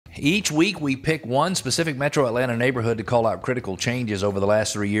Each week, we pick one specific metro Atlanta neighborhood to call out critical changes over the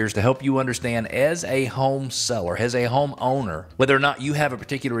last 3 years to help you understand, as a home seller, as a homeowner, whether or not you have a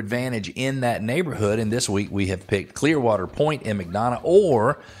particular advantage in that neighborhood. And this week, we have picked Clearwater Pointe in McDonough,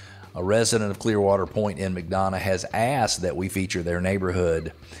 or a resident of Clearwater Pointe in McDonough has asked that we feature their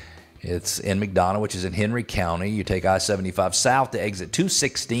neighborhood. It's in McDonough, which is in Henry County. You take I-75 south to exit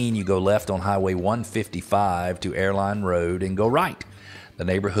 216. You go left on Highway 155 to Airline Road and go right. The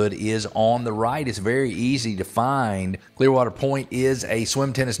neighborhood is on the right. It's very easy to find. Clearwater Pointe is a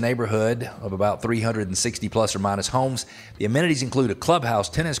swim tennis neighborhood of about 360 plus or minus homes. The amenities include a clubhouse,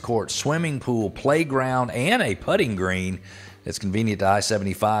 tennis court, swimming pool, playground, and a putting green. It's convenient to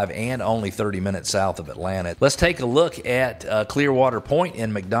I-75 and only 30 minutes south of Atlanta. Let's take a look at Clearwater Pointe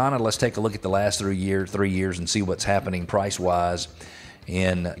in McDonough. Let's take a look at the last 3 years and see what's happening price-wise.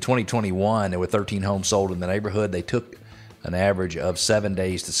 In 2021, there were 13 homes sold in the neighborhood. They took an average of 7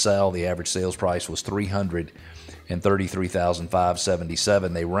 days to sell. The average sales price was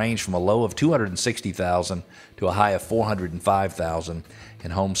 $333,577. They range from a low of $260,000 to a high of $405,000,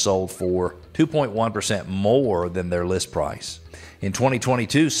 and homes sold for 2.1% more than their list price. In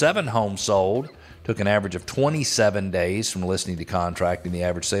 2022, 7 homes sold, took an average of 27 days from listing to contract, and the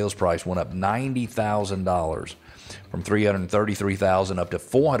average sales price went up $90,000. From $333,000 up to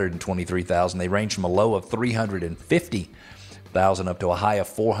 $423,000. They range from a low of $350,000 up to a high of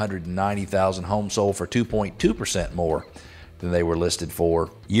 $490,000. Homes sold for 2.2% more than they were listed for.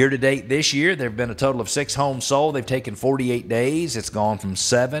 Year to date this year, there have been a total of 6 homes sold. They've taken 48 days. It's gone from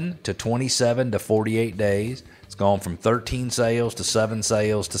 7 to 27 to 48 days. It's gone from 13 sales to 7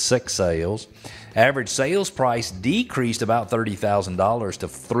 sales to 6 sales. Average sales price decreased about $30,000 to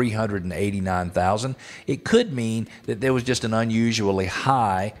 $389,000. It could mean that there was just an unusually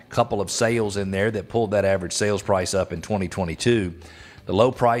high couple of sales in there that pulled that average sales price up in 2022. The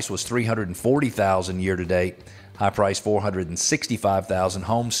low price was $340,000 year to date. High price $465,000.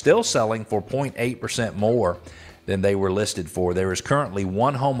 Homes still selling for 0.8% more than they were listed for. There is currently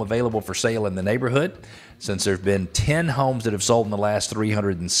 1 home available for sale in the neighborhood. Since there have been 10 homes that have sold in the last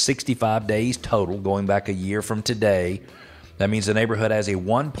 365 days total, going back a year from today, that means the neighborhood has a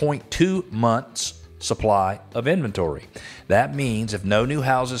 1.2 months supply of inventory. That means if no new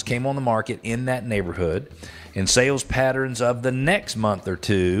houses came on the market in that neighborhood, and sales patterns of the next month or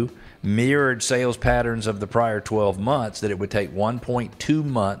two mirrored sales patterns of the prior 12 months, that it would take 1.2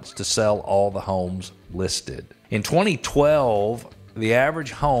 months to sell all the homes listed. In 2012, the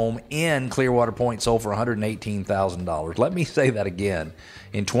average home in Clearwater Pointe sold for $118,000. Let me say that again.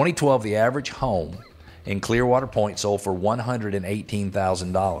 In 2012, the average home in Clearwater Pointe sold for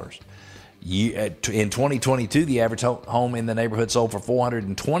 $118,000. In 2022, the average home in the neighborhood sold for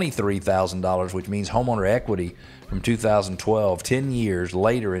 $423,000, which means homeowner equity from 2012, 10 years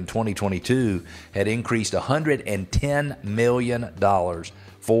later in 2022, had increased $110 million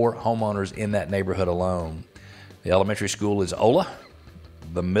for homeowners in that neighborhood alone. The elementary school is Ola,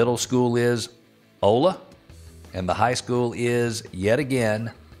 the middle school is Ola, and the high school is, yet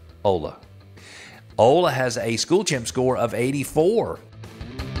again, Ola. Ola has a school chimp score of 84.